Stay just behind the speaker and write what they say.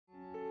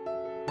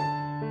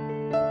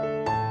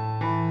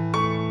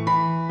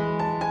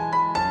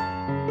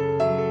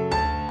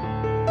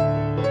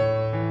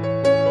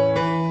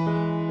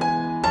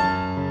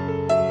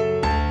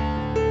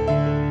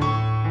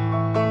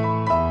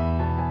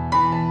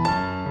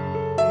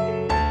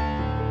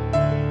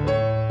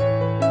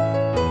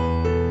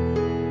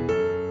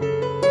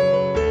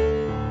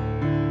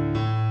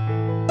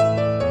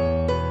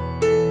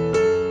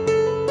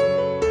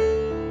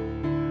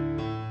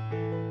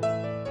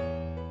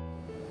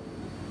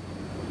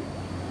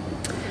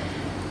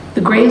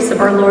The grace of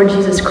our Lord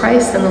Jesus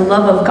Christ and the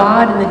love of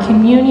God and the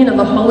communion of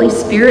the Holy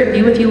Spirit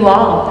be with you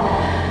all.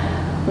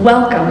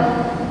 Welcome.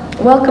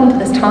 Welcome to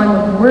this time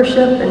of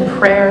worship and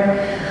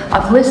prayer,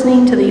 of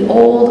listening to the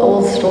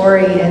old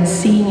story and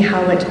seeing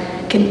how it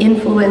can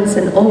influence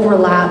and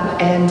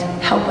overlap and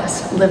help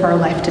us live our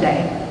life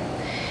today.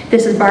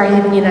 This is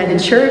Barhaven United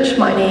Church.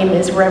 My name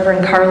is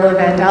Reverend Carla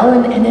Van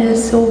Dalen, and it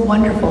is so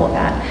wonderful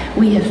that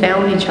we have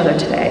found each other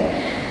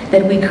today,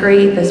 that we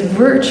create this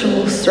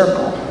virtual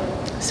circle.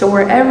 So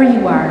wherever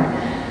you are,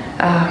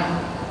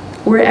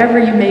 wherever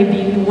you may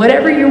be,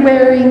 whatever you're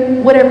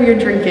wearing, whatever you're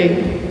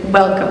drinking,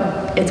 welcome.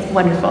 It's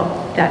wonderful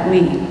that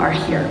we are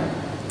here.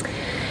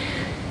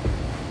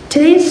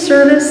 Today's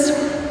service,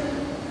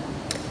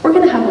 we're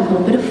going to have a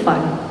little bit of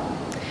fun.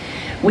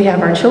 We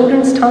have our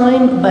children's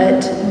time,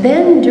 but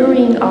then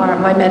during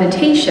my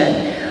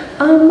meditation,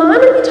 I'm going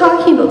to be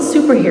talking about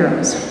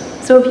superheroes.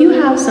 So if you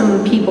have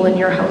some people in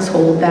your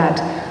household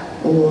that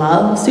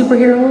love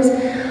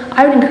superheroes,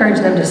 I would encourage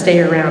them to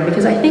stay around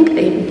because I think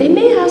they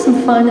may have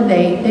some fun and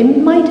they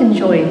might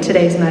enjoy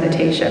today's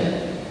meditation.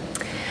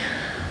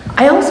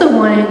 I also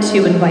wanted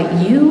to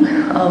invite you,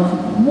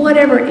 of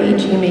whatever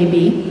age you may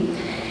be,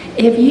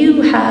 if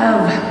you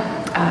have,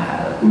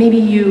 maybe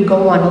you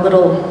go on a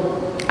little,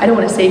 I don't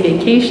want to say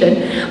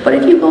vacation, but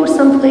if you go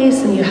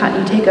someplace and you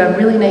take a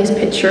really nice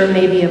picture,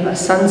 maybe of a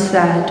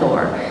sunset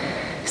or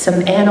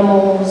some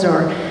animals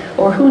or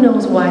who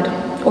knows what,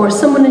 or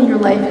someone in your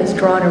life has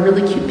drawn a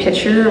really cute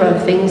picture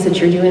of things that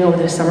you're doing over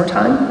the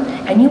summertime,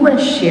 and you want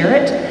to share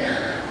it,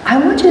 I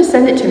want you to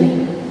send it to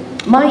me.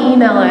 My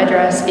email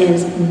address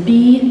is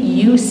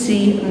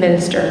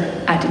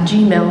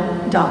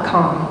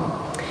bucminister@gmail.com.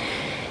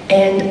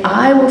 And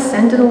I will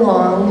send it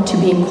along to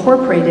be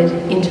incorporated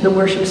into the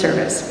worship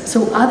service.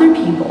 So other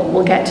people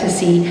will get to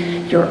see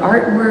your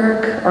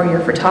artwork or your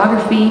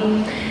photography,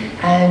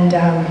 and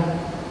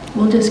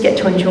we'll just get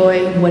to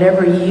enjoy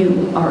whatever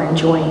you are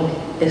enjoying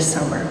this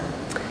summer.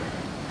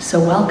 So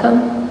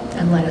welcome,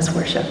 and let us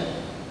worship.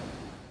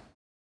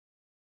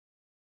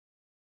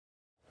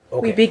 Okay.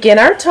 We begin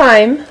our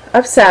time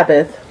of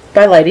Sabbath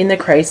by lighting the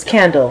Christ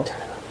candle.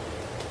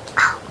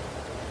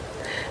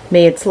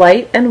 May its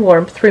light and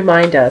warmth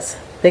remind us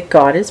that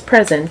God is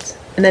present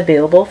and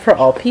available for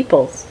all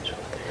peoples.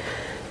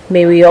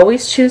 May we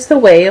always choose the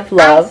way of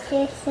love,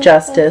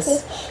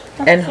 justice,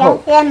 and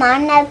hope.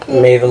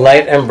 May the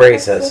light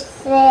embrace us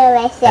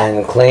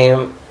and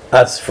claim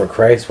us for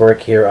Christ's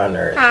work here on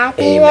earth.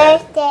 Amen.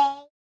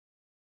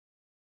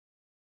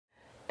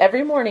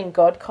 Every morning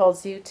God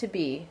calls you to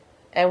be,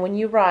 and when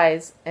you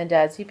rise and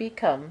as you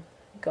become,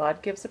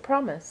 God gives a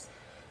promise.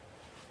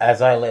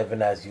 As I live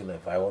and as you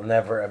live, I will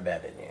never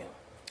abandon you.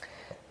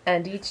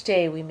 And each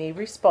day we may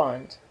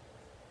respond.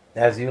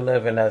 As you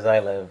live and as I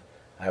live,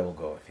 I will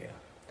go with you.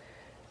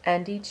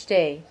 And each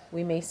day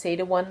we may say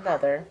to one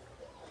another,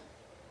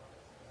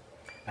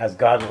 as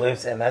God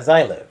lives and as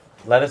I live,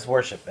 let us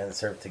worship and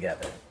serve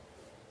together.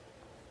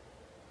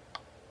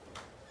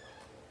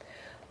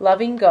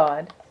 Loving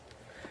God,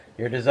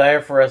 your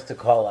desire for us to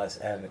call us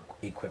and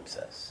equips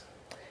us.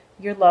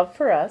 Your love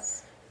for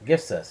us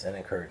gifts us and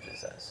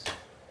encourages us.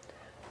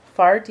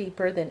 Far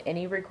deeper than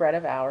any regret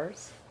of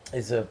ours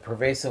is a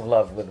pervasive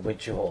love with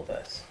which you hold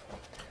us.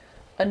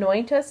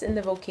 Anoint us in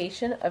the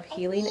vocation of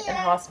healing and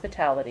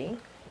hospitality.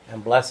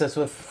 And bless us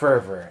with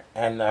fervor,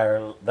 and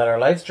that our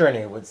life's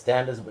journey would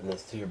stand as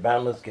witness to your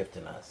boundless gift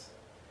in us.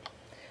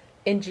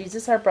 In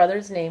Jesus our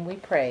brother's name we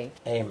pray.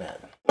 Amen.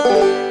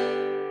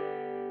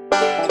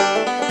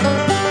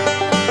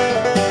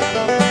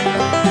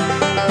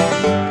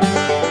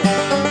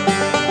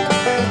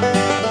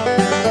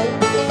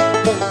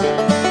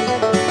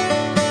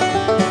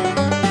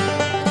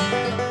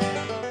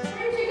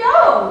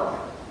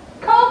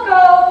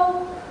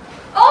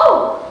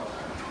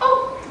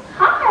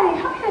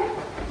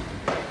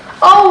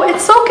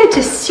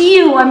 To see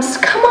you.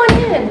 Come on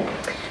in.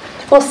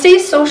 We'll stay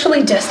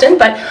socially distant,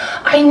 but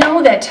I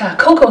know that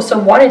Coco so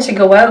wanted to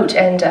go out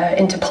and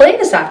to play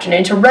this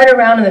afternoon, to run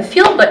around in the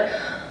field, but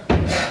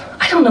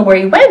I don't know where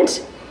he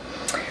went.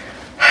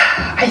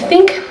 I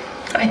think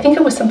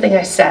it was something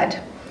I said.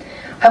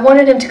 I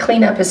wanted him to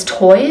clean up his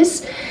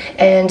toys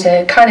and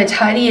to kind of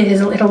tidy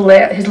his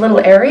little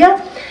area,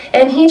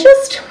 and he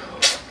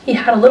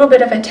had a little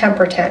bit of a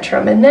temper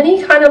tantrum, and then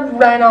he kind of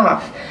ran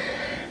off.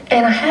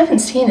 And I haven't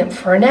seen him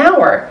for an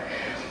hour.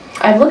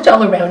 I've looked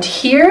all around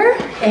here,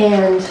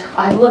 and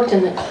I've looked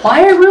in the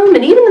choir room,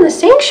 and even in the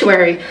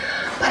sanctuary,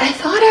 but I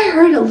thought I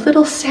heard a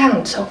little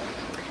sound, so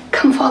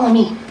come follow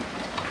me.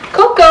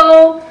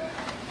 Coco!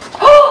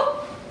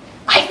 Oh!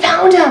 I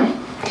found him!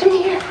 Come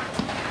here.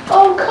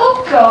 Oh,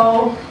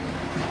 Coco!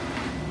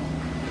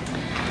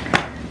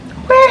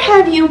 Where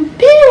have you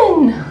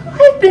been?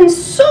 I've been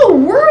so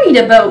worried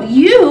about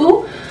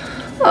you.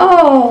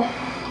 Oh,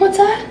 what's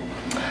that?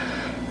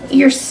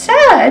 You're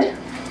sad?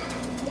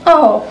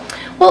 Oh,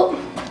 well,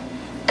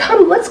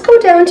 come, let's go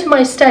down to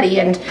my study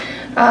and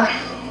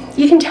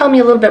you can tell me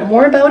a little bit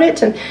more about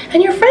it,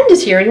 and your friend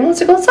is here and he wants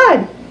to go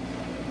outside.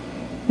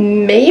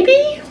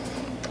 Maybe?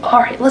 All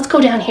right, let's go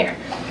down here.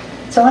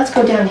 So let's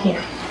go down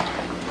here.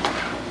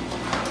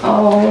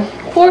 Oh,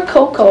 poor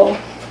Coco.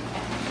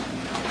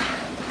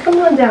 Come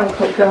on down,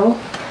 Coco.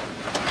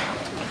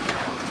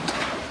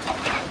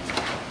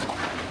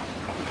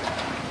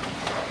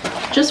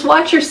 Just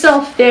watch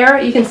yourself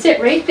there. You can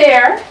sit right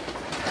there.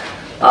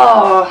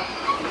 Oh,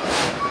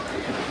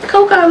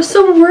 Coco, I was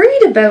so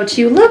worried about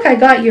you. Look, I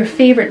got your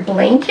favorite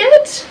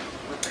blanket.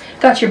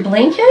 Got your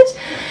blanket.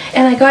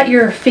 And I got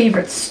your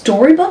favorite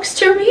storybooks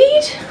to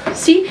read.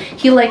 See,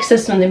 he likes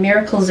this one, The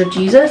Miracles of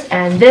Jesus.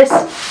 And this,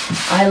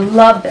 I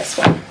love this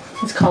one.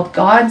 It's called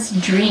God's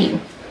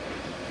Dream.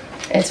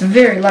 It's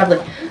very lovely.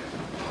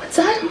 What's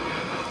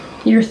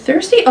that? You're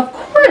thirsty? Of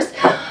course.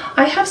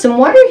 I have some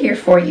water here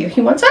for you.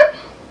 You want some?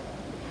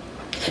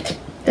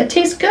 That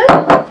tastes good?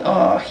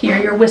 Oh, here,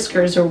 your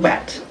whiskers are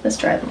wet. Let's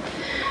try them.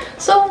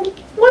 So,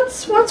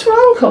 what's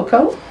wrong,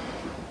 Coco?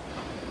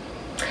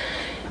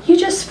 You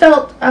just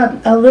felt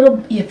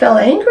you felt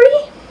angry?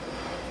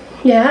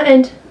 Yeah,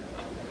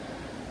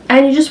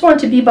 and you just want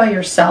to be by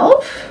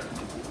yourself?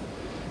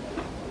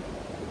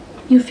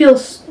 You feel,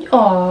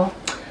 oh,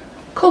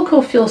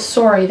 Coco feels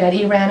sorry that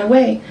he ran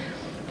away.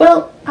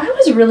 Well, I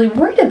was really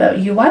worried about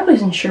you. I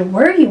wasn't sure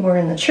where you were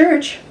in the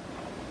church.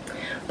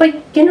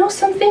 But you know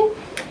something?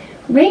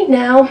 Right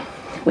now,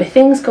 with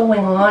things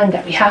going on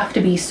that we have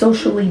to be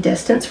socially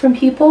distanced from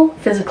people,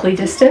 physically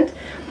distant,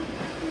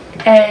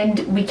 and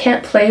we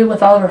can't play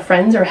with all of our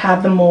friends or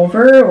have them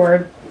over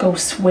or go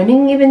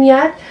swimming even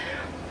yet,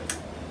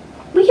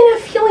 we can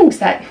have feelings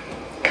that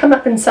come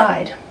up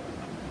inside.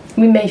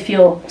 We may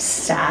feel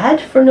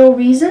sad for no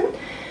reason.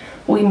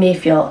 We may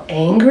feel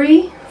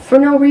angry for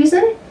no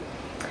reason.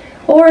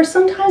 Or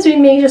sometimes we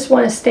may just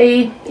want to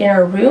stay in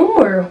our room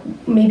or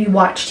maybe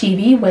watch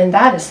TV when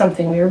that is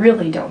something we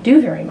really don't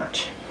do very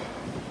much.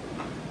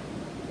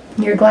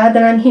 You're glad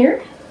that I'm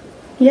here?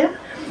 Yeah?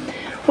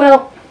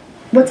 Well,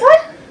 what's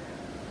that?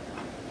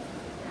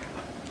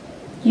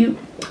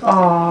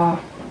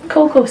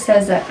 Coco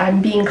says that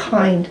I'm being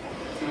kind.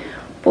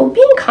 Well,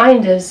 being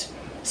kind is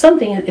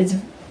something that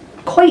is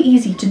quite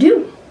easy to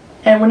do.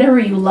 And whenever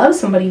you love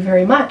somebody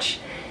very much,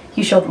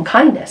 you show them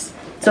kindness.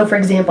 So for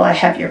example, I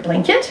have your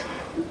blanket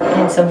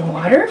and some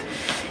water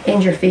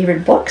and your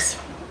favorite books.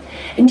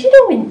 And do you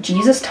know in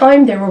Jesus'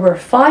 time there were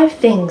 5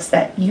 things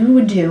that you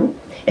would do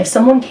if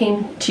someone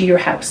came to your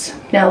house.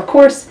 Now of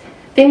course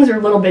things are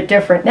a little bit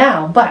different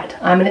now, but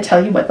I'm going to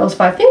tell you what those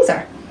 5 things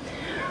are.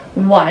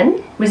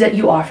 1 was that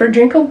you offered a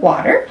drink of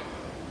water.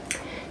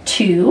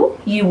 2,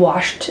 you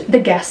washed the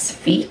guest's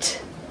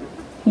feet.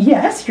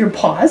 Yes, your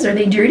paws, are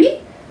they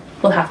dirty?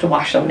 We'll have to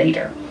wash them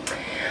later.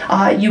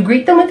 You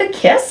greet them with a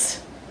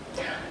kiss.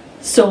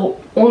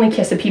 So only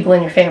kiss the people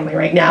in your family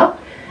right now.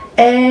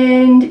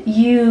 And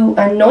you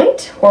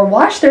anoint or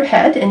wash their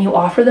head and you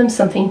offer them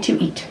something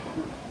to eat.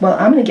 Well,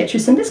 I'm going to get you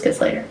some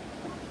biscuits later.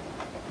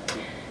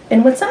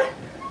 And what's that?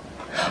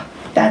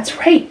 That's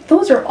right.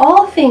 Those are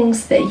all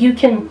things that you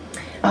can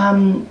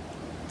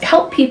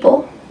help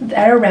people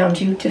that are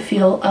around you to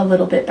feel a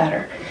little bit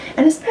better.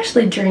 And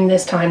especially during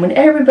this time when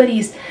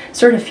everybody's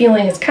sort of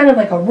feeling it's kind of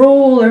like a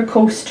roller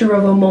coaster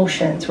of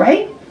emotions,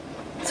 right?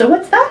 So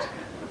what's that?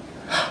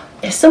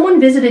 If someone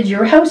visited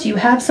your house, you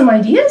have some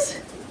ideas?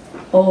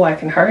 Oh, I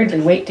can hardly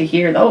wait to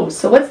hear those.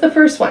 So what's the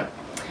first one?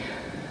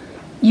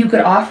 You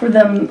could offer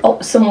them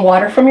some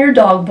water from your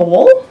dog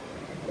bowl,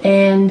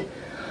 and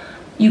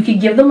you could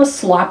give them a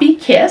sloppy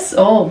kiss.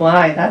 Oh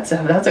my, that's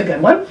a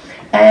good one.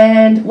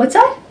 And what's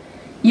that?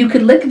 You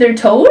could lick their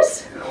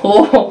toes.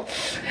 Oh,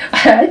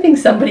 I think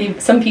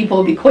some people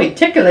would be quite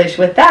ticklish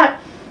with that.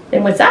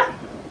 And what's that?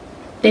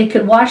 They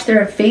could wash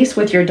their face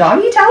with your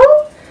doggy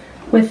towel?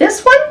 With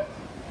this one?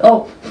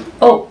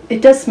 Oh,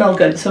 it does smell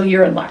good, so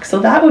you're in luck. So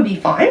that would be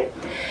fine.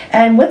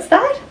 And what's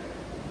that?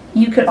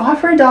 You could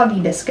offer a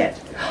doggy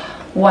biscuit.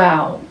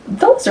 Wow,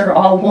 those are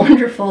all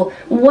wonderful,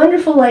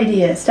 wonderful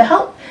ideas to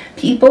help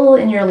people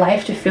in your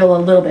life to feel a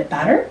little bit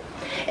better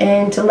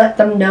and to let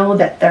them know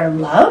that they're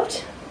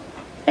loved.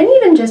 And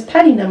even just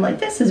petting them like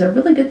this is a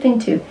really good thing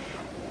too.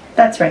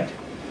 That's right.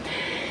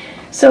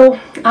 So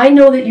I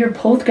know that you're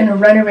both going to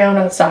run around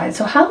outside.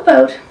 So how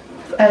about,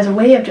 as a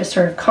way of just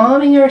sort of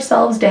calming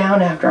ourselves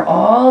down after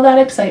all that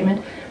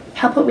excitement,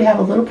 how about we have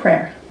a little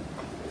prayer?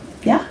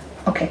 Yeah?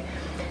 Okay.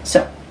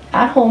 So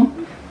at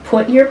home,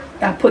 put your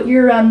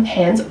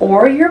hands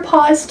or your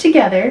paws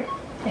together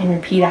and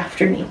repeat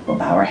after me. We'll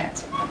bow our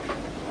heads.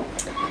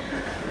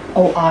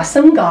 Oh,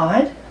 awesome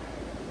God,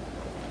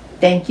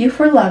 thank you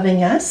for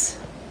loving us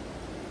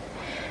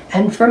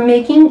and for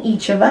making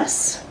each of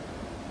us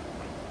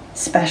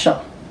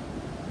special.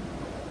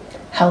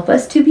 Help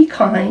us to be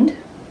kind,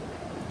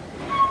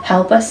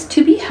 help us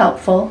to be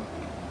helpful,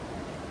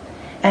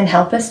 and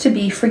help us to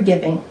be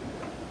forgiving.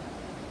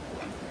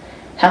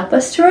 Help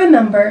us to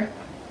remember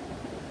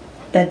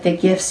that the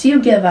gifts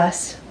you give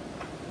us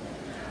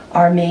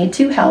are made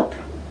to help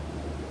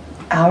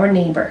our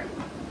neighbor.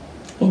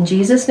 In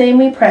Jesus' name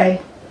we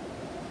pray.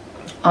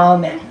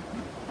 Amen.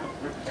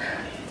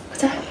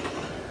 What's that?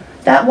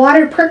 That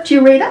water perked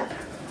you right up?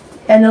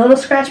 And the little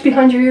scratch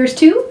behind your ears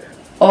too?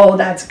 Oh,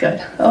 that's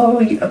good. Oh,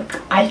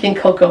 I think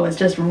Coco is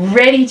just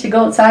ready to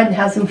go outside and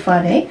have some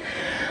fun, eh?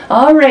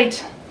 All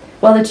right.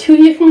 Well, the two of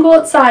you can go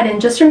outside,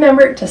 and just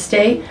remember to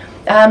stay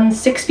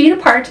 6 feet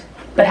apart,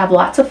 but have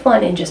lots of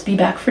fun and just be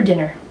back for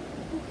dinner.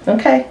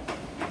 Okay?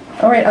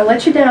 All right, I'll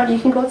let you down. You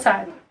can go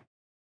outside.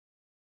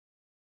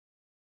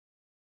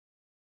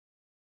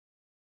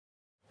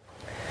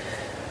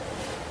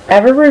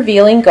 Ever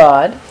revealing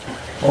God,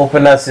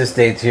 Open us this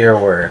day to your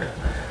word.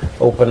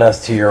 Open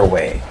us to your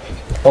way.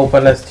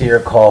 Open us to your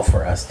call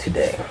for us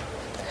today.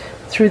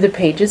 through the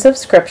pages of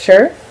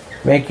Scripture,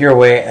 Make your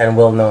way and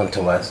will known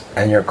to us,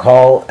 and your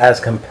call as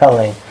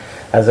compelling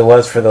as it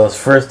was for those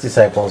first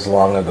disciples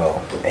long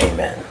ago.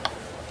 Amen.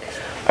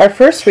 our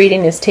first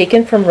reading is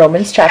taken from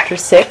Romans chapter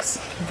 6,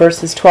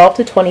 verses 12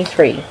 to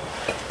 23.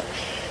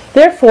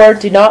 Therefore,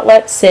 do not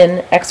let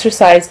sin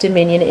exercise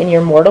dominion in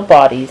your mortal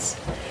bodies,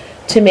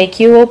 to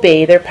make you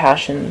obey their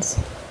passions.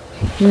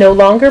 No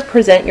longer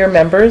present your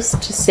members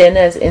to sin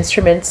as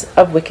instruments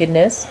of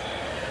wickedness,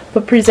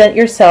 but present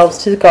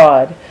yourselves to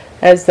God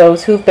as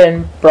those who have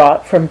been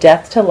brought from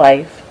death to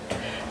life,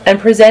 and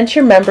present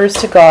your members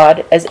to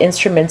God as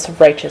instruments of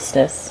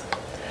righteousness.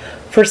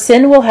 For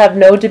sin will have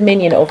no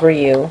dominion over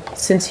you,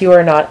 since you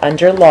are not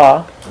under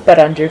law, but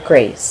under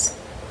grace.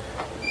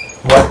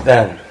 What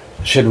then?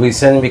 Should we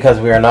sin because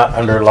we are not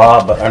under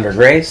law but under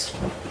grace?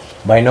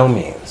 By no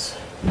means.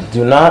 Do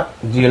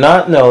you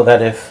not know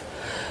that if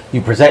you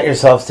present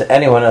yourselves to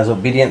anyone as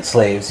obedient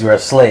slaves, you are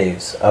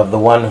slaves of the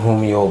one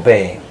whom you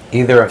obey,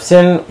 either of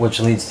sin, which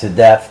leads to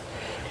death,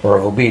 or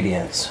of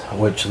obedience,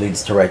 which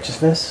leads to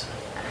righteousness?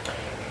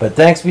 But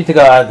thanks be to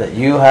God that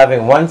you,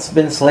 having once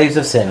been slaves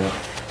of sin,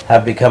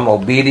 have become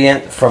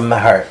obedient from the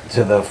heart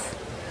to the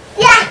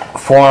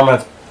form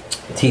of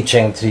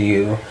teaching to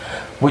you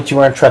which you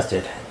are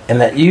entrusted,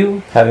 and that you,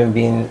 having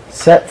been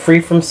set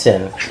free from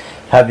sin,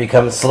 have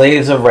become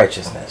slaves of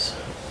righteousness.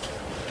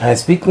 I am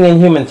speaking in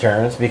human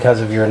terms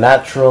because of your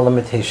natural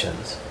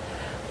limitations.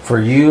 For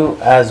you,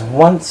 as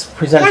once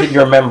presented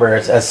your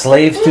members as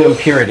slaves to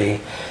impurity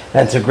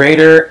and to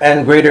greater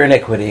and greater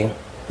iniquity,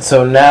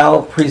 so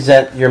now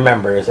present your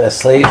members as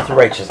slaves to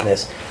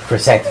righteousness for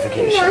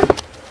sanctification.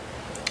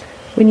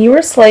 When you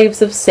were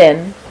slaves of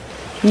sin,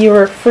 you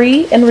were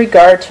free in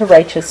regard to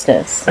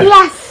righteousness.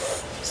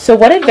 Yes. So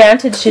what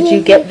advantage did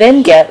you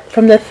get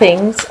from the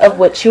things of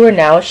which you are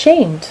now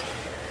ashamed?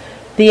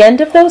 The end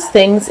of those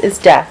things is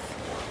death.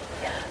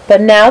 But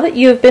now that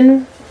you have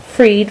been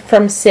freed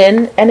from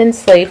sin and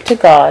enslaved to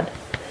God,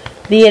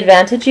 the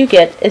advantage you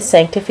get is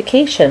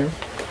sanctification.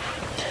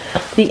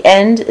 The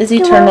end is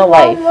eternal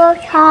life.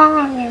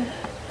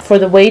 For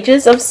the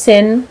wages of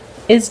sin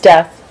is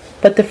death,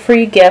 but the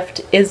free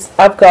gift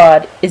of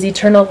God is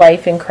eternal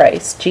life in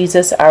Christ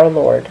Jesus our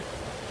Lord.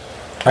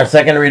 Our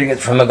second reading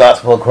is from the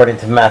Gospel according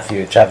to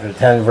Matthew, chapter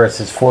 10,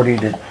 verses 40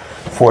 to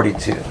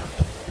 42.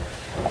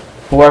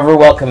 Whoever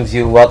welcomes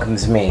you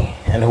welcomes me,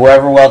 and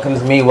whoever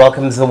welcomes me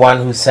welcomes the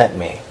one who sent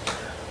me.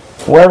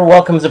 Whoever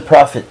welcomes a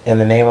prophet in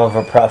the name of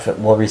a prophet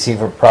will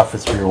receive a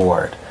prophet's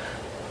reward,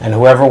 and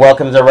whoever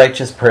welcomes a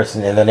righteous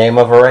person in the name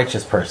of a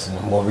righteous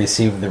person will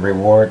receive the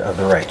reward of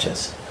the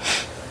righteous.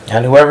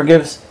 And whoever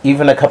gives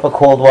even a cup of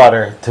cold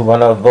water to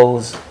one of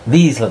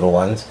these little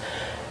ones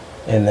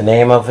in the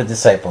name of a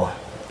disciple,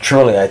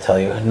 truly I tell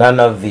you, none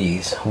of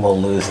these will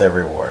lose their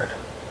reward.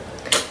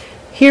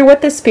 Hear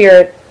what the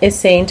Spirit is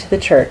saying to the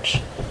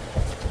church.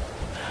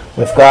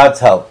 With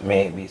God's help,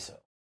 may it be so.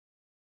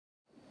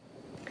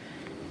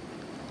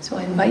 So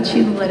I invite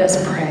you to let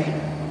us pray.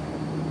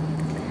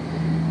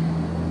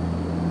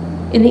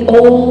 In the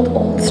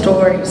old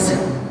stories,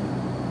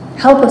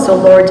 help us, O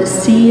Lord, to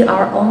see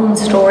our own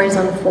stories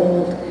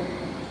unfold.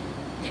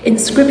 In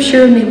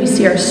Scripture, may we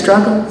see our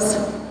struggles,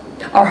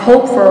 our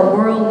hope for a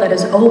world that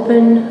is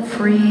open,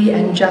 free,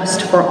 and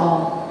just for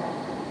all.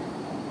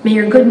 May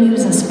your good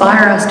news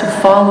inspire us to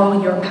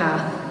follow your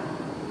path.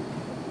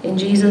 In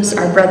Jesus,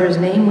 our brother's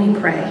name, we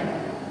pray.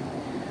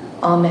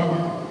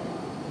 Amen.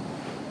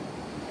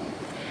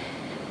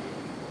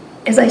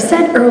 As I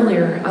said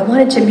earlier, I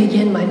wanted to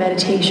begin my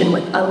meditation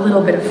with a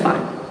little bit of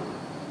fun.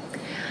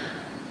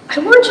 I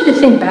want you to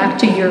think back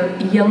to your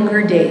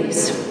younger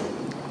days,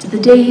 to the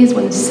days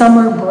when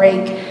summer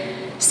break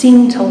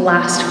seemed to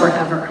last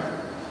forever,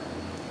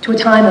 to a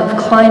time of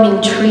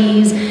climbing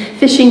trees,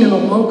 fishing in the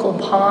local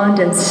pond,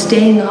 and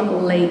staying up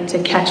late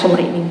to catch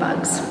lightning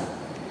bugs.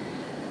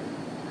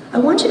 I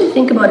want you to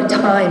think about a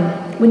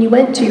time when you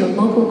went to your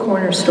local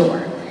corner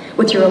store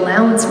with your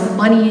allowance of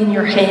money in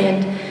your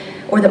hand,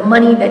 or the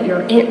money that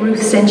your Aunt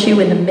Ruth sent you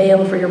in the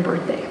mail for your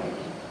birthday.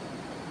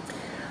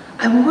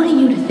 I want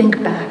you to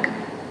think back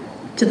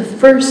to the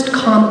first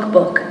comic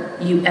book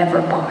you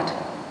ever bought.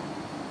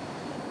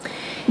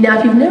 Now,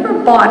 if you've never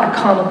bought a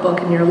comic book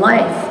in your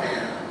life,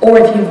 or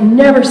if you've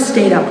never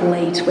stayed up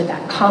late with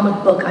that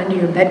comic book under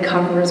your bed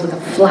covers with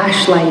a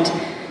flashlight,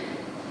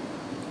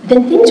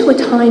 then think to a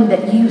time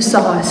that you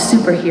saw a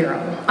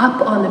superhero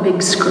up on the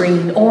big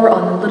screen or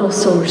on the little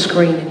silver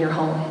screen in your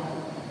home.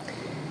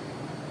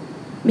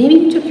 Maybe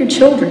you took your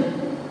children.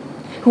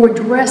 who are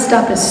dressed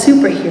up as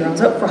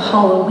superheroes out for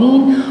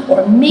Halloween,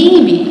 or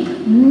maybe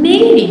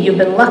you've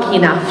been lucky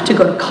enough to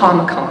go to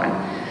Comic-Con,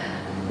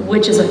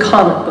 which is a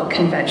comic book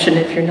convention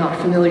if you're not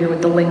familiar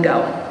with the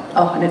lingo.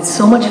 Oh, and it's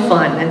so much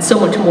fun and so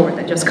much more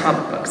than just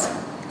comic books.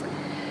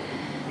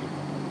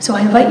 So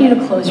I invite you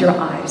to close your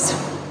eyes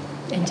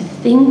and to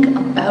think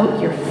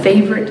about your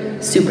favorite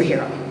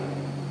superhero.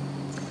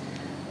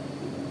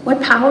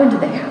 What power do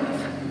they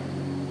have?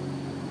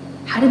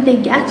 How did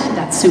they get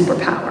that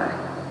superpower?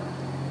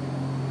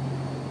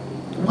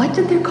 What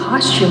did their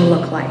costume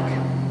look like?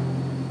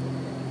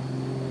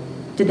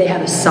 Did they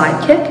have a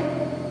sidekick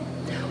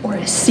or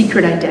a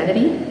secret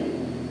identity?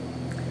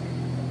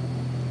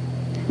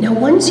 Now,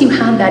 once you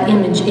have that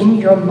image in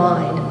your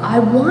mind, I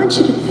want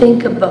you to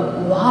think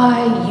about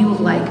why you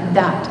like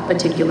that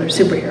particular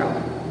superhero.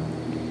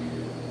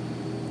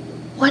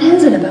 What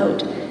is it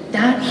about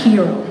that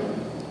hero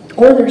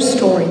or their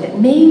story that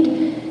made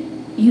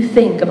you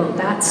think about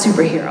that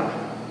superhero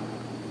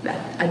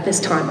at this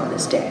time on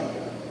this day?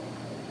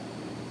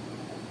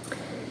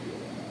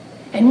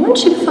 And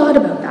once you've thought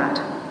about that,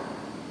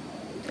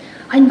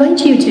 I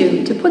invite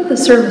you to put the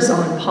service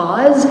on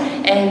pause,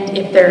 and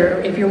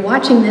if you're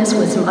watching this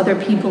with some other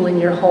people in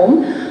your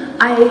home,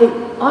 I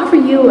offer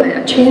you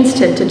a chance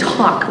to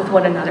talk with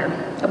one another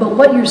about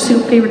what your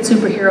favorite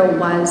superhero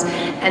was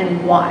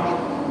and why.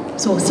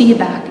 So we'll see you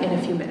back in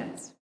a few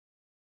minutes.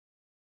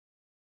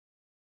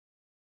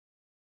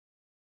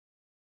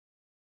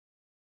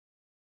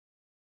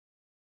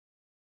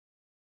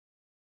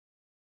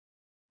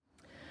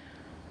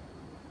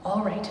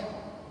 All right,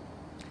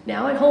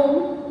 now at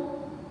home,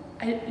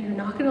 you're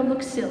not going to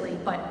look silly,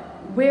 but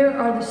where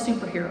are the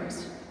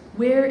superheroes?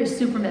 Where is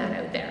Superman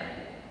out there?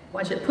 I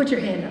want you to put your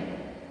hand up.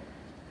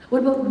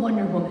 What about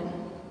Wonder Woman?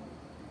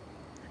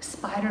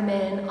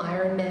 Spider-Man,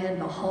 Iron Man,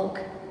 the Hulk,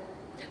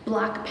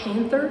 Black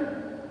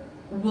Panther,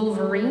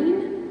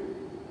 Wolverine?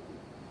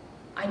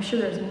 I'm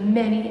sure there's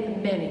many,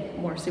 many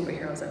more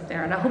superheroes out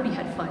there, and I hope you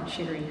had fun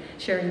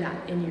sharing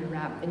that in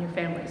your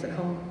families at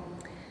home.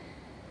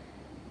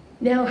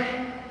 Now,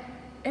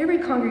 every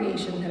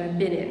congregation that I've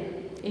been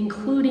in,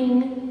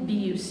 including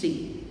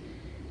BUC,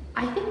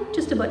 I think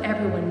just about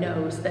everyone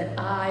knows that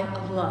I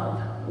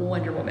love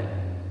Wonder Woman.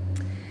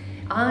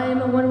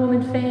 I'm a Wonder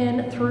Woman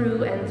fan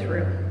through and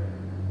through.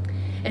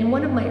 And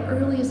one of my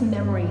earliest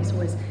memories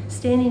was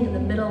standing in the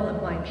middle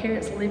of my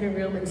parents' living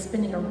room and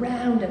spinning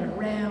around and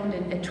around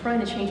and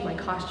trying to change my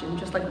costume,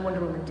 just like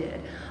Wonder Woman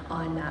did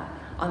on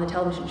the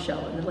television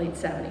show in the late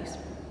 70s.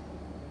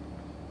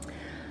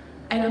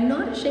 And I'm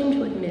not ashamed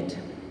to admit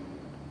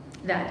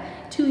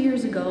that 2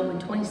 years ago in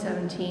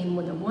 2017,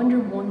 when the Wonder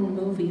Woman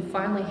movie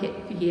finally hit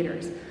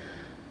theaters,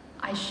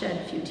 I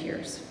shed a few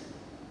tears.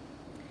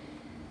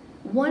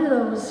 One of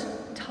those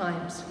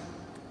times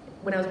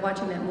when I was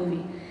watching that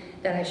movie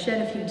that I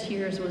shed a few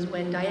tears was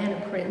when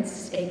Diana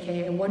Prince,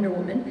 aka Wonder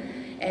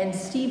Woman, and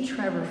Steve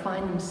Trevor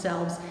find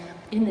themselves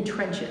in the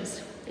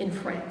trenches in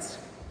France,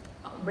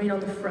 right on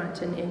the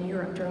front in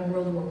Europe during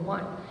World War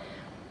I.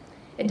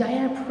 And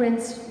Diana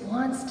Prince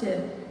wants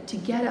to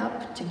get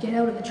up, to get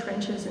out of the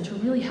trenches, and to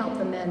really help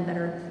the men that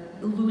are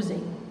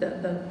losing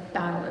the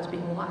battle that's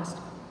being lost.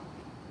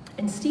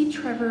 And Steve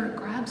Trevor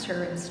grabs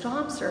her and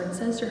stops her and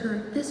says to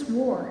her, "This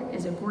war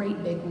is a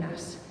great big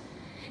mess.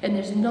 And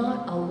there's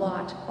not a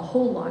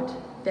whole lot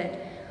that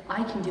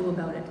I can do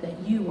about it, that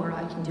you or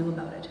I can do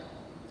about it.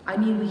 I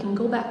mean, we can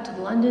go back to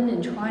London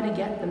and try to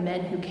get the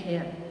men who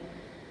can."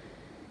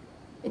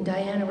 And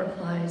Diana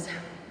replies,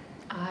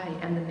 "I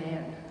am the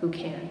man who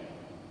can."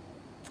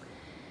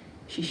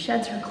 She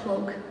sheds her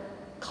cloak,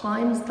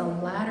 climbs the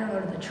ladder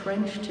out of the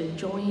trench to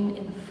join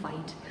in the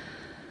fight.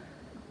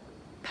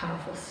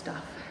 Powerful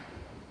stuff.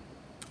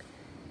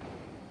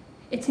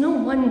 It's no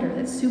wonder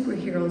that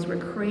superheroes were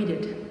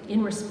created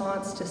in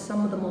response to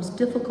some of the most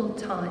difficult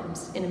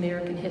times in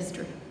American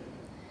history.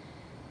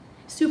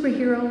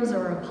 Superheroes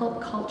are a pulp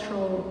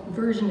cultural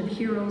version of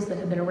heroes that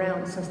have been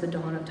around since the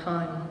dawn of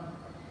time.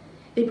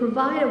 They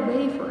provide a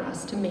way for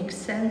us to make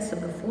sense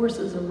of the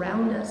forces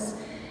around us,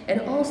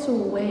 and also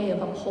a way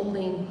of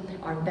upholding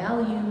our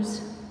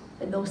values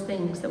and those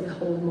things that we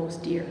hold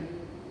most dear.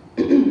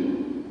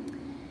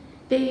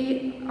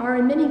 They are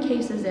in many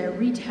cases a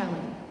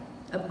retelling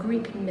of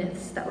Greek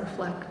myths that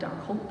reflect our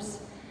hopes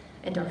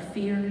and our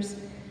fears,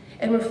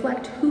 and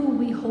reflect who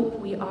we hope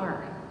we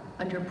are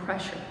under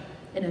pressure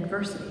and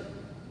adversity.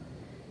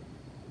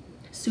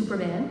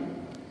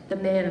 Superman, the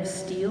man of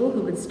steel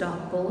who could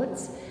stop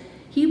bullets,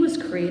 he was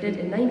created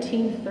in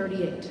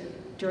 1938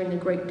 during the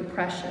Great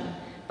Depression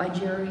by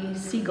Jerry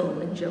Siegel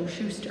and Joe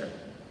Shuster.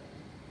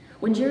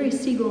 When Jerry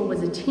Siegel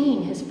was a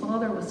teen, his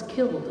father was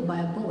killed by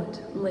a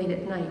bullet late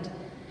at night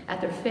at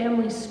their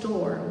family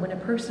store when a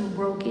person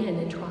broke in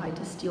and tried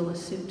to steal a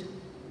suit.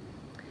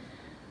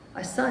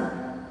 A son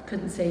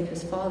couldn't save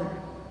his father,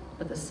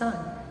 but the son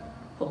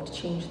hoped to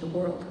change the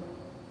world.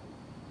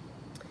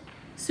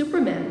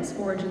 Superman's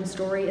origin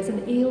story is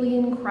an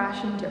alien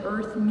crashing to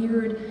Earth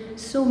mirrored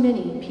so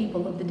many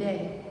people of the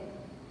day.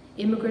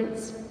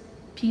 Immigrants,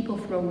 people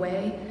from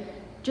away,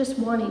 just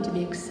wanting to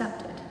be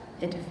accepted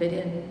and to fit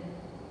in.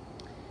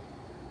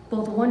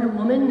 Both Wonder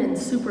Woman and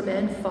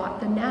Superman fought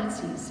the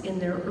Nazis in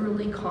their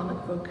early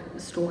comic book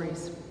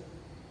stories.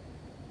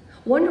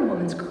 Wonder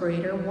Woman's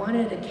creator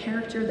wanted a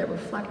character that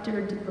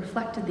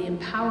reflected the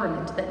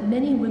empowerment that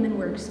many women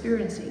were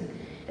experiencing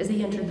as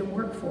they entered the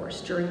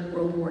workforce during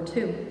World War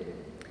II.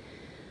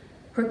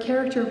 Her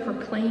character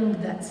proclaimed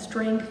that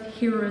strength,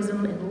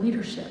 heroism, and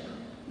leadership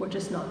were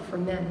just not for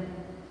men.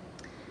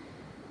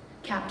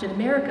 Captain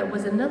America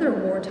was another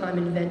wartime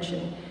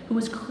invention who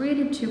was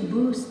created to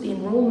boost the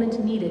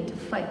enrollment needed to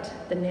fight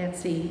the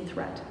Nazi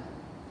threat.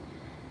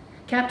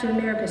 Captain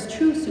America's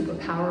true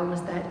superpower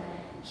was that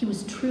he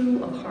was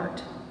true of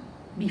heart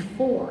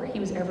before he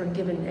was ever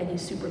given any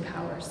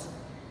superpowers.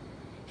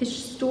 His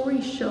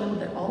story showed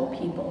that all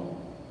people,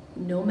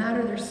 no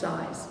matter their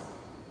size,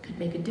 could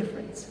make a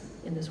difference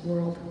in this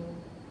world.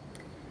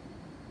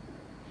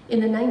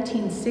 In the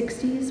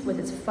 1960s, with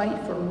its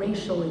fight for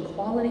racial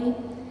equality,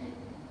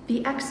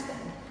 the X-Men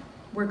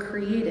were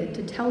created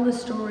to tell the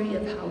story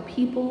of how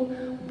people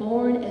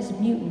born as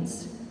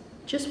mutants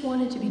just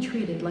wanted to be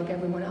treated like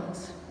everyone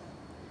else.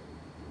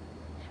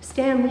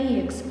 Stan Lee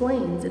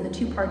explains in the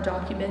two-part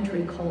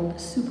documentary called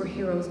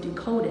Superheroes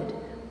Decoded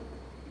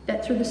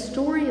that through the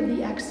story of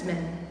the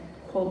X-Men,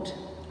 quote,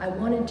 "I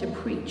wanted to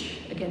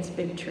preach against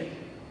bigotry,"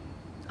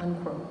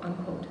 unquote,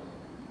 unquote.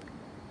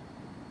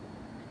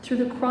 Through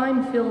the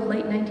crime-filled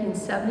late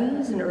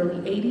 1970s and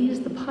early 80s,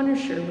 the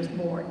Punisher was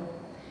born.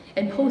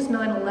 And post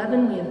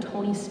 9/11, we have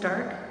Tony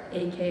Stark,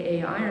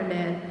 aka Iron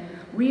Man,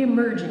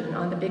 re-emerging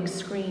on the big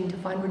screen to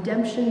find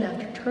redemption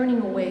after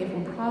turning away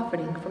from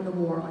profiting from the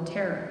war on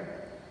terror.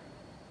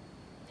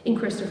 In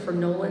Christopher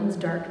Nolan's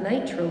Dark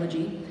Knight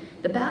trilogy,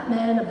 the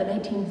Batman of the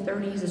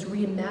 1930s is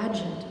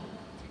reimagined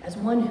as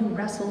one who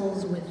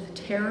wrestles with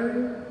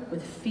terror,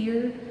 with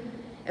fear,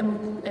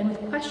 and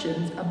with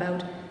questions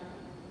about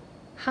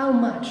how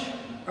much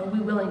are we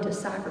willing to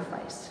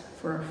sacrifice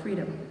for our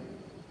freedom.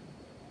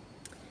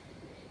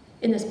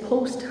 In this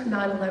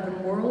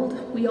post-9/11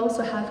 world, we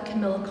also have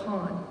Kamala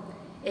Khan,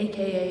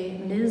 aka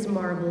Ms.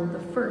 Marvel, the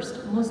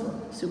first Muslim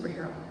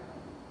superhero.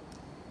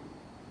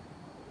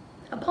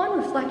 Upon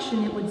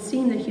reflection, it would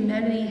seem that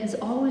humanity has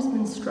always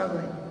been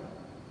struggling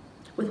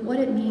with what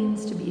it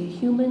means to be a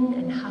human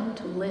and how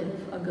to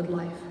live a good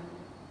life.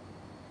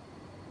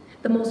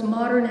 The most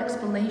modern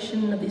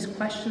explanation of these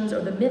questions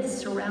are the myths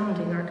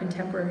surrounding our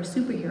contemporary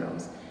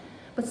superheroes,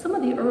 but some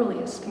of the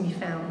earliest can be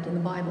found in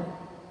the Bible.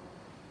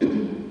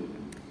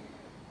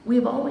 We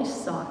have always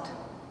sought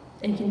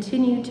and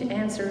continue to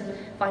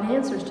find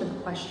answers to the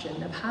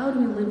question of how do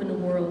we live in a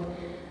world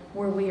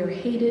where we are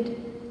hated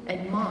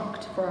and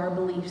mocked for our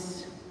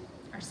beliefs,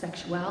 our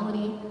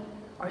sexuality,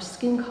 our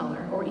skin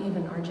color, or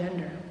even our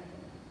gender.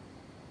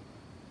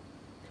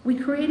 We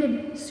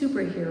created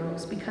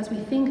superheroes because we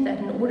think that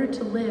in order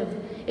to live,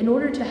 in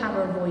order to have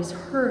our voice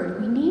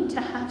heard, we need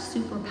to have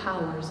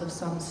superpowers of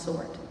some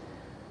sort.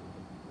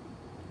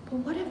 But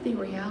what if the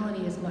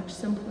reality is much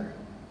simpler?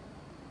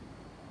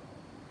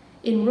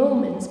 In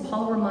Romans,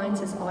 Paul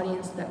reminds his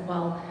audience that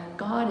while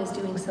God is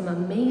doing some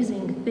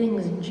amazing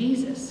things in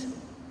Jesus,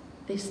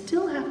 they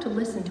still have to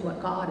listen to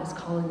what God is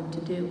calling them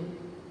to do.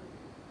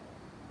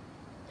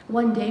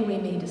 One day we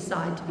may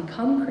decide to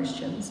become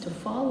Christians, to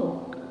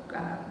follow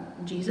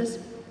Jesus,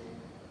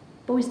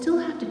 but we still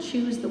have to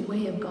choose the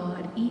way of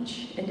God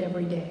each and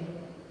every day.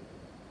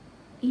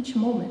 Each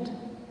moment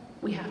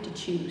we have to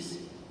choose.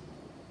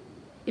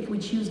 If we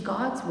choose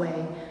God's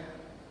way,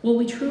 will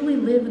we truly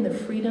live in the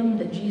freedom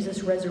that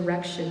Jesus'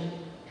 resurrection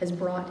has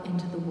brought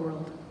into the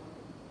world?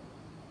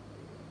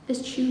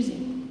 This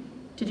choosing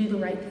to do the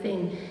right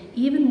thing,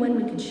 even when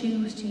we could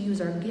choose to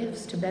use our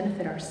gifts to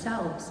benefit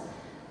ourselves,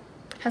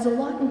 has a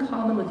lot in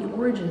common with the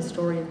origin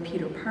story of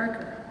Peter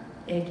Parker,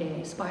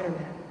 aka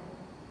Spider-Man.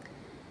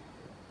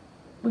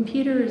 When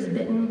Peter is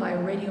bitten by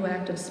a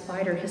radioactive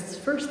spider, his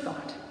first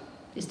thought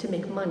is to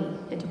make money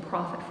and to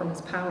profit from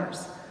his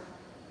powers.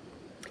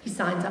 He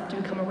signs up to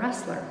become a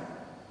wrestler,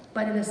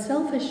 but in a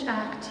selfish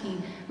act, he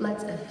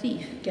lets a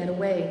thief get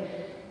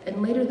away,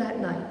 and later that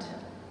night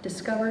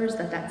discovers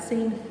that that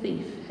same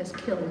thief has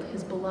killed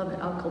his beloved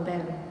Uncle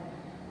Ben.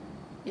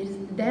 It is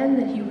then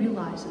that he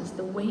realizes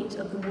the weight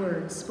of the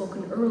words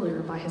spoken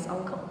earlier by his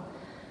uncle.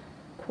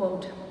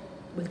 Quote,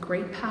 "With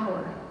great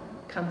power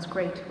comes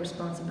great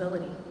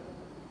responsibility."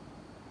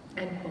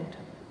 End quote.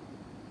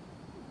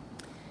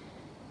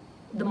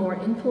 The more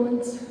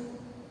influence,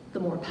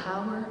 the more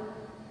power,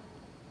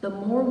 the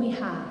more we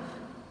have,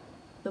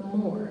 the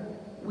more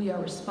we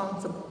are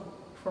responsible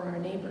for our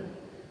neighbor.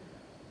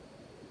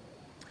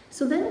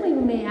 So then we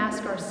may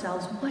ask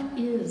ourselves, what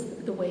is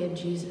the way of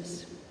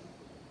Jesus?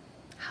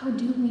 How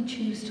do we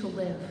choose to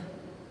live?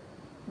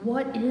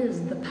 What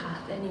is the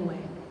path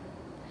anyway?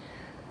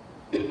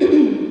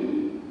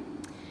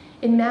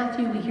 In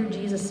Matthew, we hear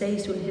Jesus say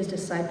to his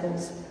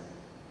disciples,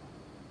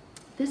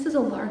 "This is a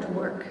large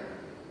work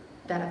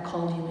that I've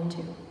called you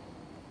into,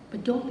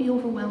 but don't be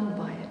overwhelmed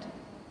by it.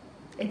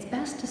 It's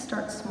best to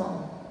start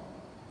small.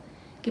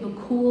 Give a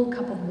cool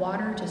cup of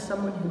water to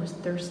someone who is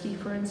thirsty,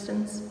 for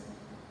instance.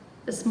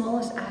 The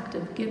smallest act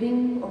of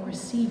giving or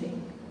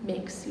receiving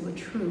makes you a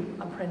true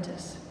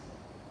apprentice.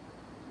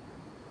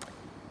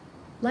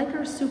 Like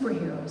our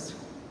superheroes,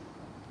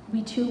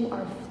 we too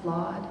are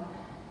flawed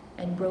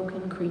and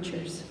broken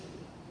creatures.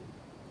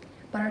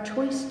 But our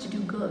choice to do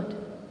good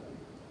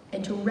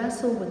and to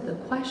wrestle with the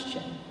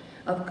question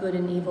of good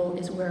and evil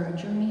is where our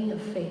journey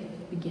of faith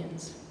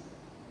begins.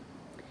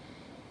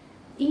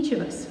 Each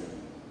of us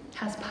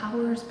has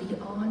powers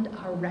beyond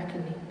our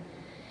reckoning,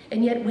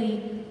 and yet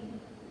we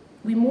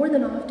more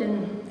than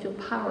often feel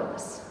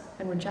powerless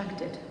and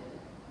rejected.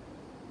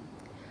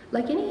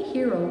 Like any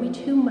hero, we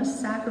too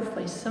must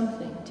sacrifice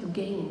something to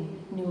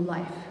gain new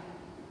life.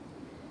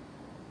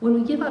 When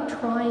we give up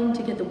trying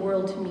to get the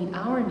world to meet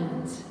our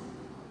needs,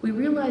 we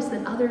realize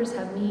that others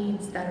have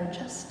needs that are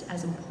just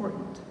as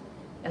important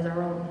as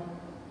our own.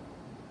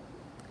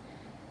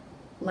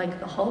 Like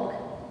the Hulk,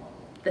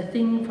 the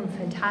Thing from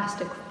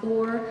Fantastic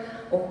Four,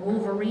 or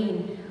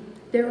Wolverine,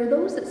 there are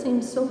those that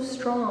seem so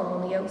strong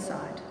on the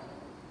outside,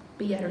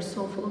 but yet are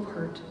so full of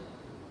hurt,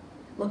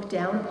 looked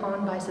down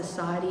upon by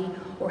society,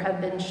 or have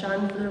been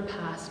shunned for their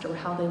past or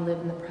how they live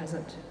in the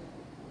present.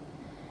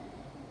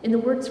 In the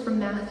words from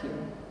Matthew,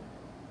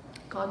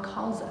 God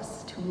calls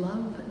us to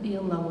love the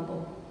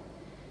unlovable,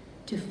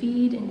 to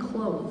feed and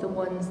clothe the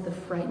ones that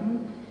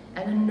frighten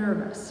and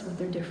unnerve us with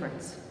their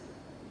difference.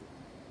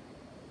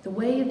 The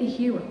way of the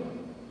hero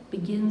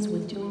begins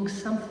with doing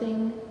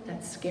something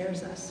that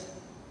scares us.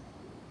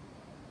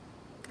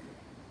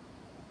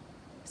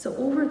 So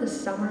over the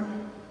summer,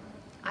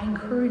 I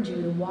encourage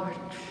you to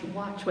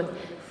watch with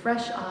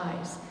fresh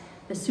eyes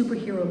the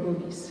superhero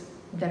movies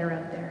that are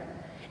out there,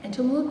 and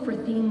to look for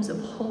themes of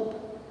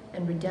hope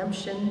and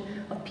redemption,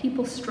 of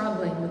people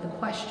struggling with the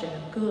question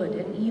of good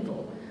and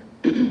evil,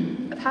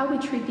 of how we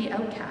treat the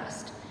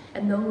outcast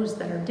and those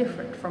that are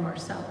different from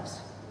ourselves.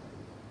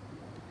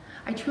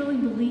 I truly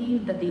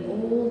believe that the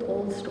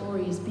old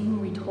story is being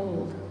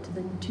retold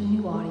to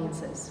new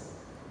audiences.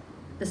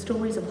 The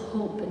stories of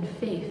hope and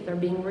faith are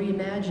being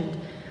reimagined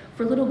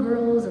for little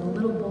girls and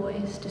little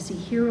boys to see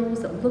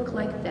heroes that look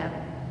like them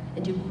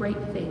and do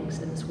great things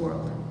in this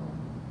world.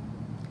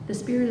 The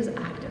Spirit is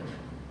active,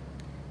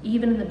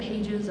 even in the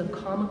pages of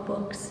comic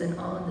books and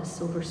on the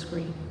silver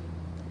screen.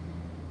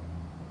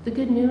 The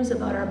good news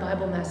about our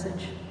Bible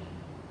message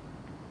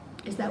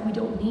is that we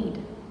don't need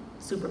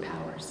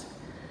superpowers,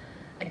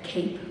 a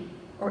cape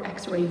or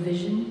X-ray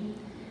vision.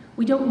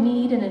 We don't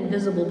need an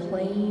invisible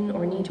plane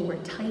or need to wear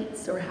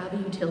tights or have a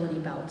utility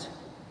belt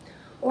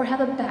or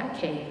have a bat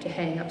cave to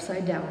hang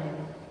upside down in.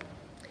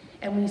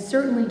 And we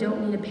certainly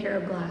don't need a pair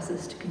of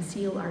glasses to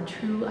conceal our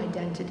true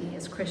identity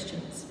as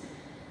Christians.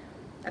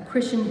 A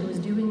Christian who is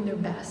doing their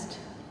best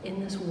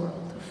in this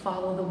world to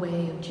follow the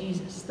way of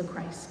Jesus the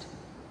Christ.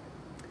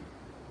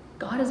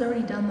 God has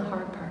already done the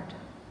hard part,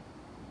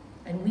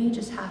 and we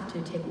just have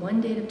to take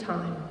one day at a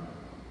time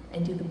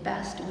and do the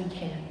best we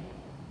can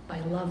by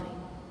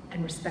loving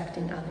and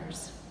respecting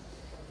others.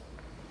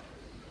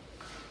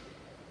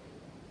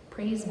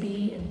 Praise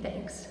be and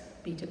thanks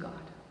be to God.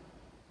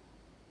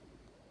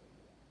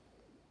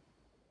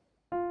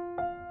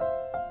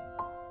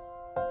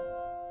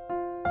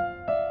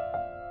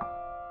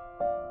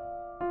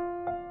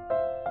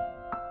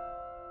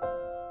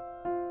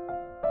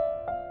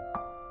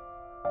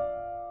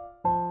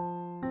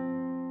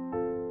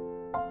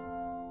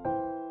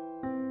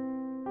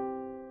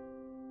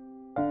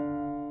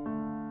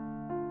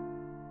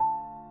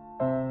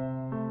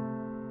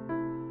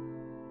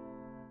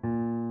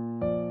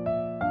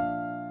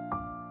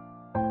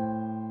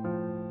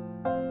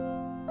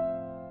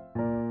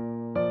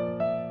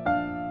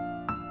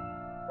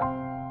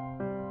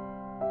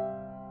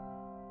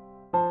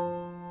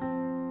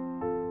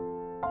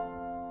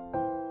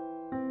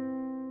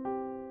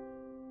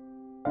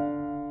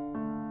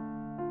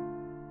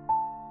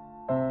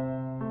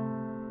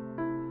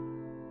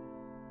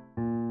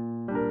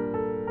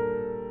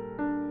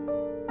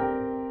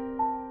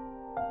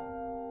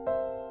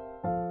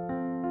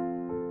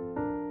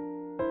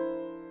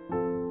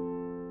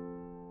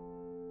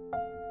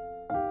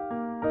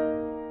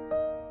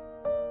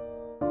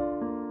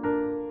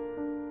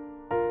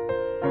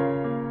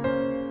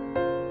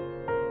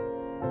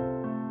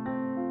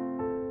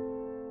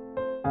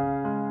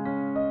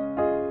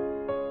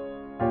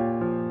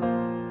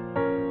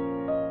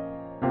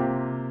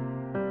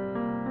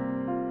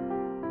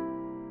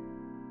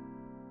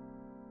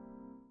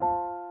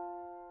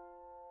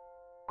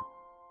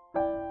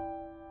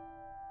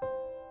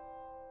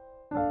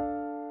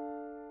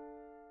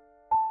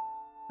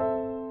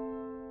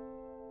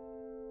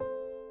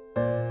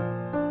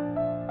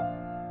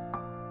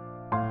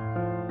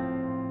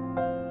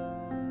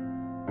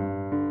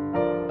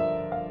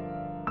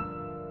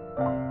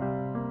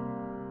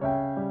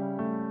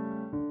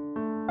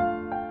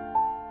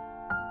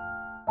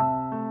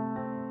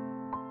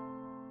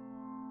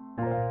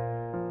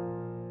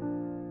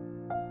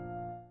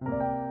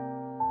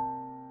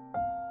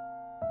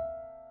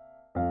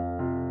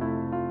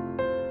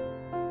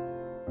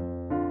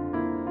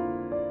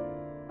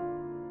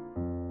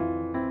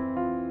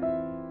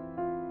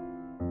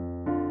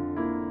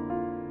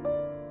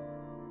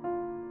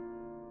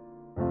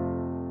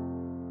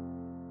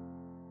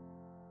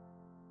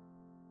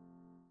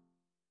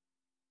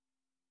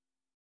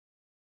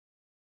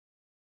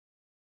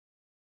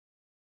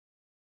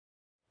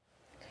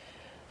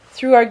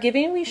 Through our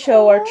giving, we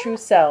show our true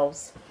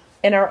selves.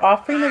 In our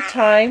offering of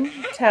time,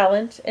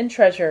 talent, and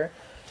treasure,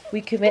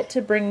 we commit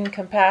to bringing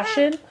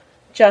compassion,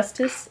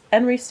 justice,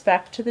 and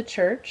respect to the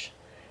church,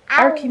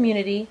 our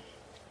community,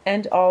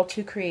 and all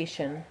to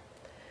creation.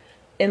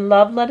 In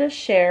love, let us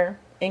share.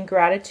 In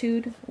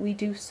gratitude, we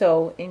do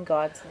so in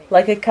God's name.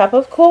 Like a cup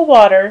of cool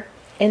water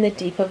in the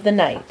deep of the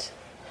night.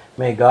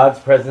 May God's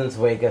presence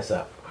wake us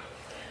up.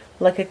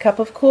 Like a cup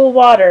of cool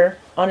water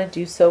on a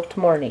dew-soaked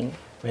morning.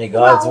 May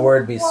God's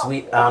word be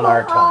sweet on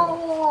our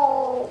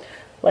tongue.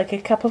 Like a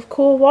cup of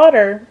cool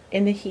water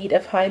in the heat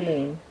of high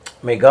noon.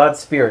 May God's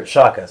Spirit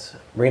shock us,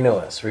 renew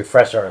us,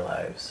 refresh our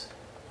lives.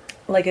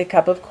 Like a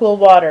cup of cool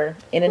water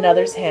in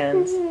another's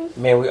hands.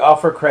 May we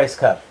offer Christ's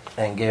cup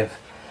and give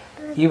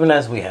even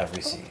as we have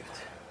received.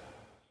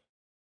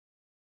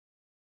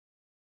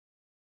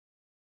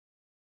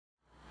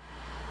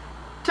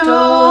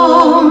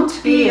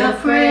 Don't be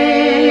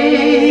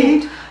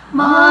afraid,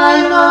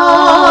 my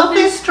love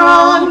is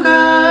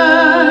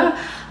stronger,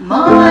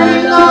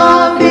 my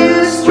love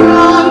is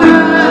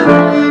stronger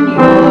than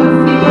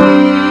your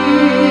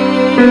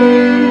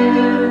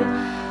fear.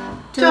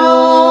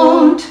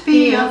 Don't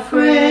be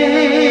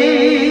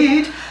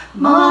afraid,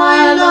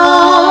 my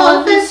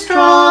love is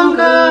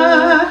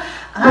stronger,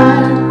 and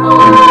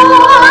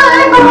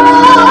I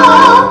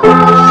have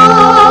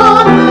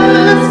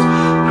promised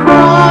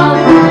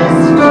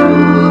to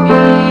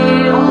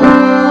be always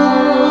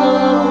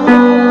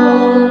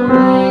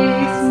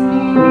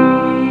near.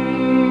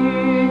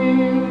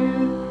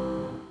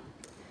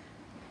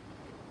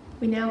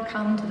 We now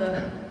come to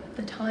the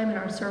time in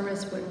our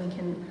service when we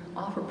can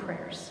offer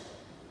prayers.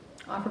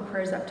 Offer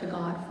prayers up to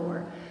God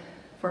for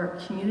our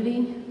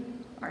community,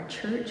 our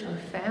church, our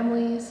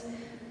families,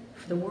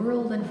 for the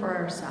world, and for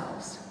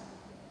ourselves.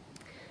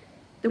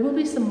 There will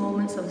be some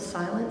moments of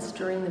silence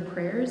during the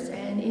prayers,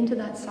 and into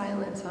that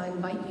silence I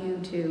invite you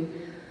to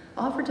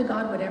offer to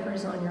God whatever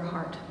is on your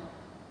heart.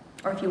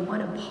 Or if you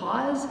want to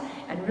pause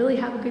and really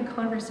have a good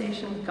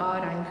conversation with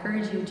God, I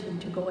encourage you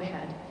to go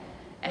ahead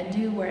and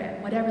do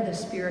whatever the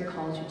Spirit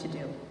calls you to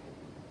do.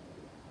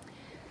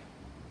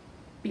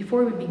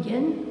 Before we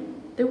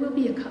begin, there will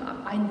be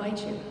I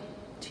invite you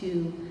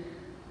to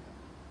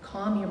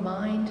calm your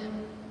mind,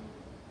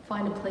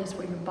 find a place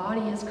where your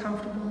body is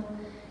comfortable,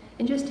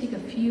 and just take a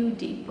few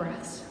deep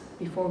breaths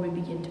before we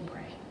begin to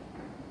pray.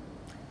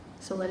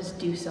 So let us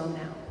do so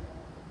now.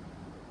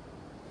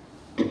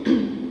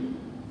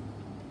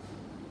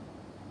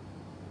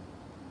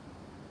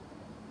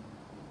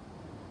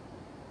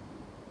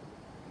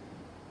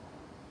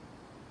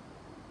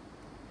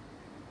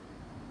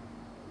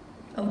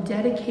 O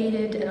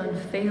dedicated and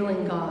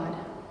unfailing God,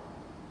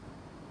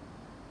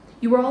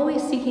 you are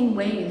always seeking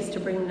ways to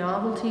bring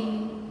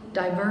novelty,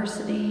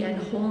 diversity,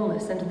 and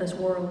wholeness into this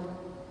world.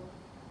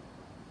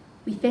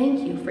 We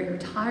thank you for your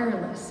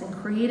tireless and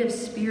creative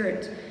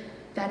spirit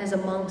that is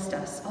amongst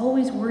us,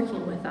 always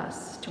working with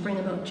us to bring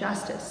about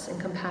justice and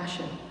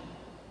compassion.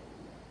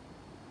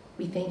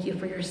 We thank you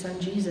for your Son,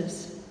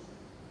 Jesus.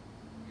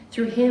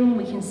 Through him,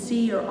 we can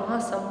see your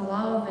awesome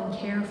love and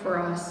care for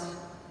us.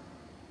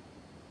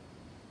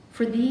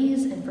 For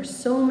these and for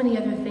so many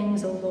other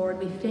things, O Lord,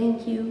 we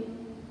thank you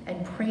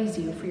and praise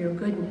you for your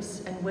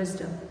goodness and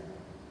wisdom.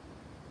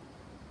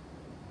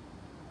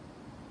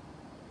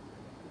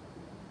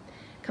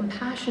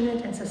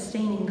 Compassionate and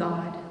sustaining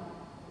God,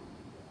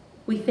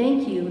 we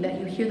thank you that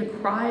you hear the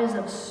cries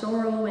of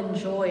sorrow and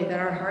joy that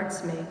our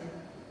hearts make.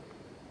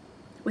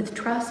 With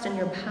trust in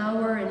your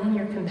power and in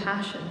your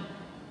compassion,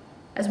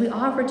 as we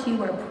offer to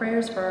you our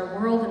prayers for our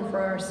world and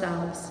for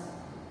ourselves,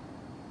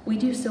 we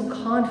do so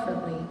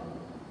confident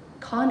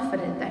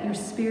that your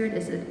Spirit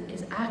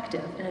is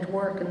active and at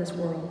work in this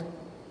world.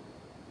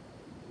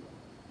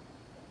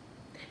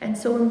 And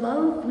so in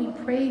love, we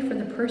pray for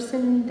the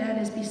person that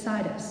is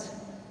beside us,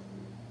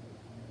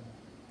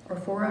 or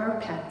for our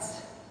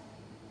pets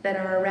that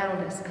are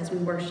around us as we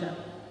worship,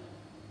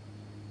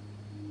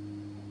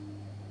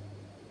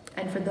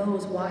 and for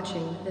those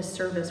watching this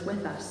service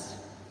with us.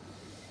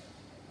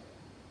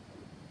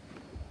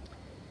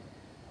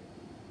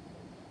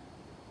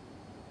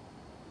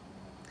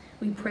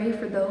 We pray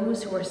for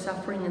those who are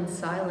suffering in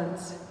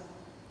silence,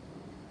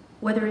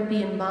 whether it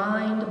be in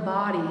mind,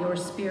 body, or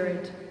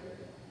spirit.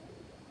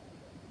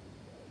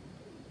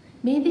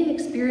 May they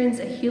experience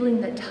a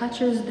healing that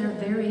touches their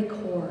very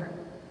core.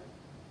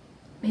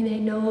 May they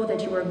know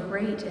that you are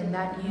great and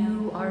that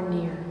you are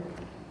near.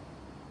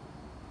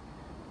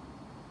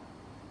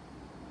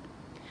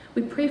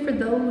 We pray for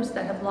those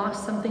that have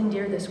lost something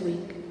dear this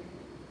week,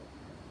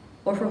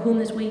 or for whom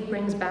this week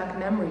brings back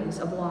memories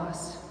of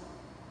loss.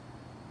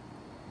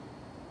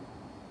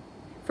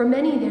 For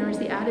many, there is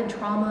the added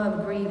trauma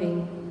of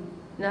grieving,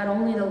 not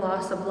only the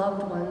loss of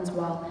loved ones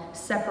while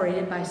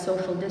separated by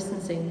social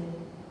distancing,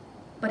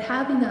 but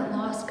having that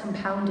loss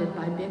compounded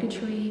by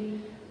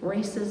bigotry,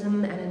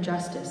 racism, and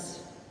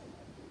injustice.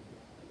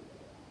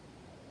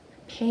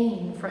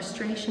 Pain,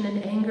 frustration,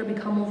 and anger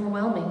become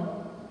overwhelming.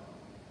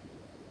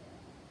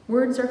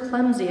 Words are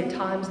clumsy at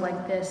times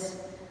like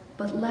this,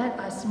 but let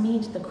us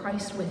meet the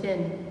Christ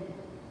within,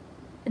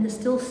 in the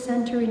still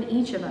center in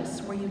each of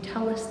us where you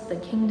tell us the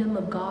kingdom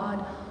of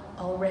God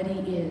already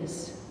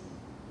is.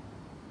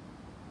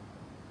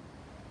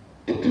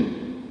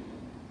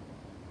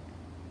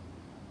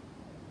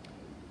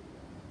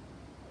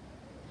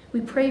 We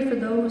pray for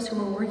those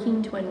who are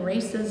working to end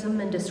racism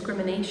and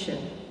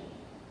discrimination,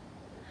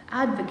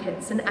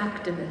 advocates and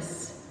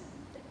activists,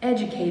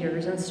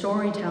 educators and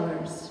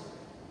storytellers,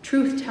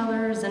 truth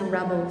tellers and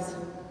rebels.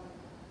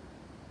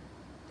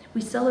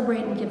 We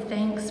celebrate and give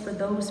thanks for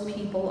those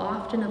people,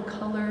 often of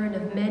color and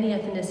of many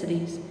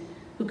ethnicities,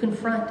 who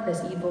confront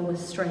this evil with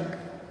strength,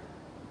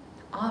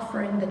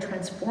 offering the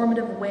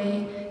transformative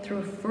way through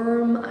a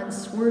firm,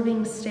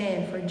 unswerving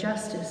stand for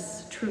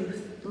justice,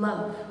 truth,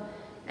 love,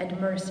 and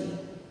mercy.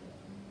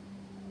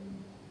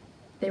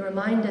 They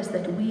remind us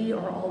that we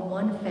are all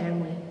one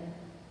family,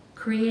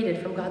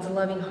 created from God's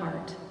loving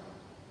heart,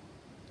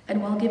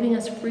 and while giving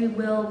us free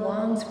will,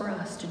 longs for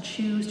us to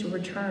choose to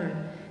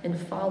return and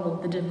follow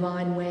the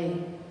divine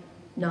way,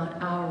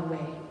 not our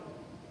way.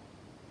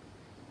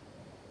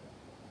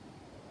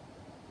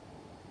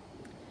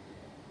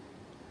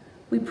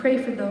 We pray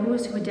for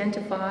those who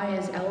identify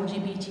as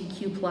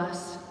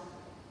LGBTQ+.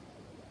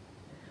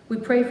 We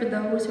pray for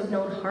those who have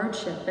known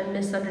hardship and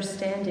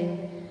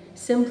misunderstanding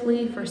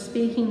simply for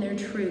speaking their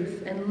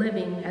truth and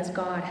living as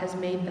God has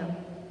made them.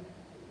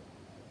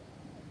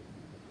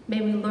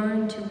 May we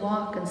learn to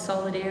walk in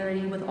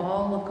solidarity with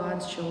all of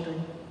God's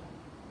children.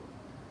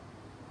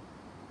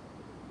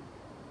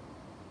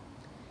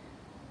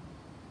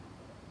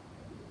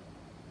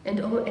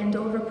 And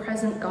over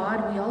present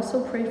God, we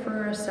also pray for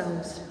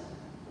ourselves.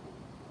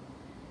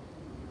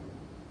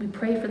 We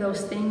pray for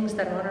those things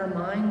that are on our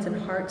minds and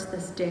hearts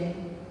this day.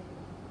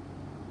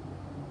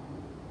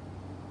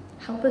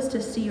 Help us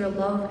to see your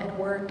love at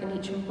work in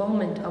each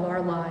moment of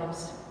our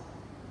lives.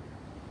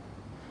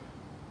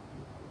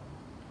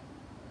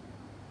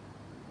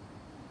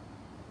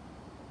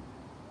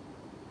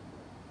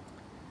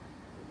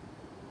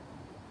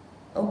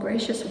 O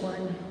gracious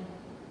one,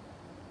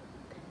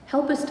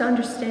 help us to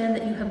understand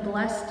that you have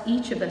blessed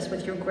each of us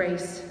with your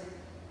grace.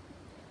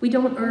 We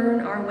don't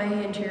earn our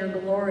way into your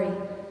glory,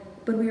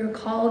 but we are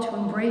called to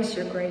embrace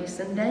your grace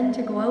and then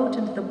to go out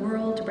into the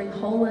world to bring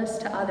wholeness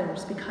to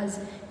others because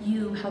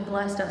you have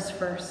blessed us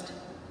first.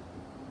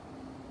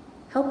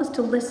 Help us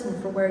to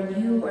listen for where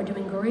you are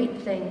doing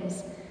great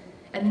things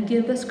and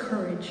give us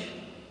courage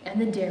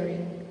and the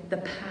daring, the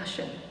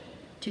passion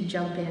to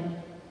jump in.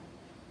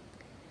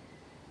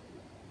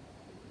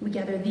 We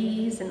gather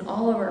these and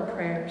all of our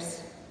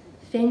prayers,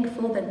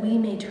 thankful that we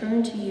may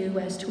turn to you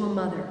as to a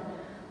mother,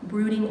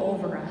 brooding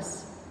over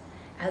us,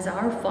 as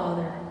our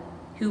Father,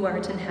 who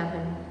art in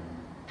heaven,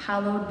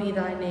 hallowed be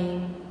thy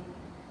name.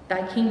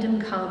 Thy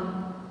kingdom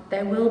come,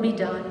 thy will be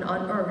done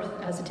on earth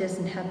as it is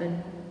in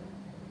heaven.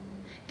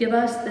 Give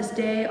us this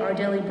day our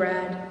daily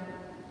bread,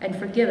 and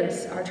forgive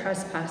us our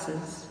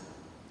trespasses,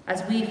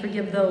 as we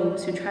forgive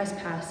those who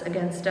trespass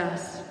against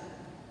us.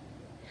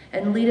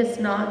 And lead us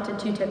not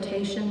into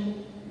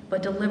temptation,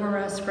 but deliver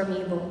us from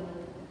evil.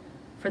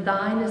 For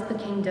thine is the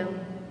kingdom,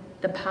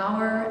 the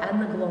power,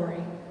 and the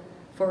glory,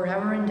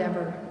 forever and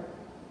ever.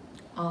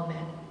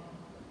 Amen.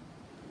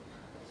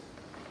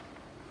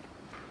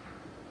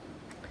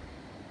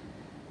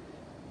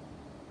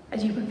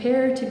 As you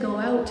prepare to go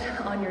out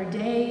on your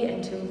day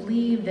and to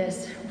leave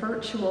this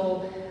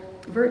virtual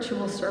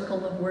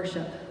circle of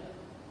worship,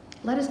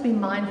 let us be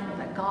mindful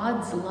that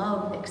God's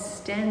love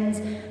extends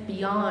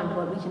beyond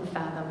what we can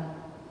fathom.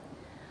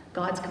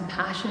 God's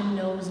compassion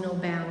knows no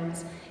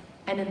bounds,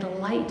 and in the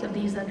light of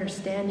these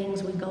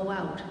understandings, we go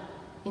out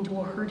into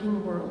a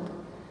hurting world,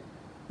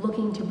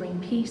 looking to bring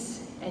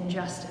peace and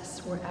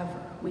justice wherever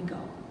we go.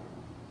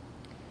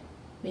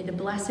 May the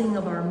blessing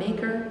of our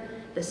Maker,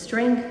 the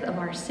strength of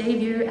our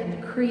Savior, and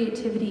the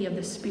creativity of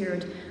the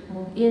Spirit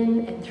move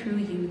in and through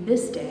you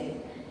this day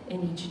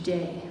and each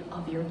day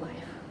of your life.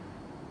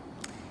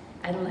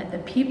 And let the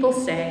people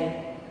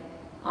say,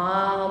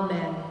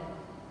 Amen.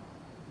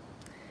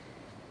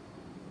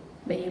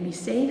 May you be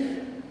safe.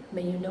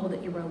 May you know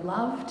that you are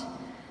loved.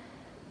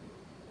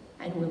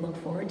 And we look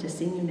forward to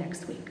seeing you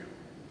next week.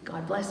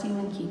 God bless you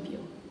and keep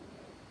you.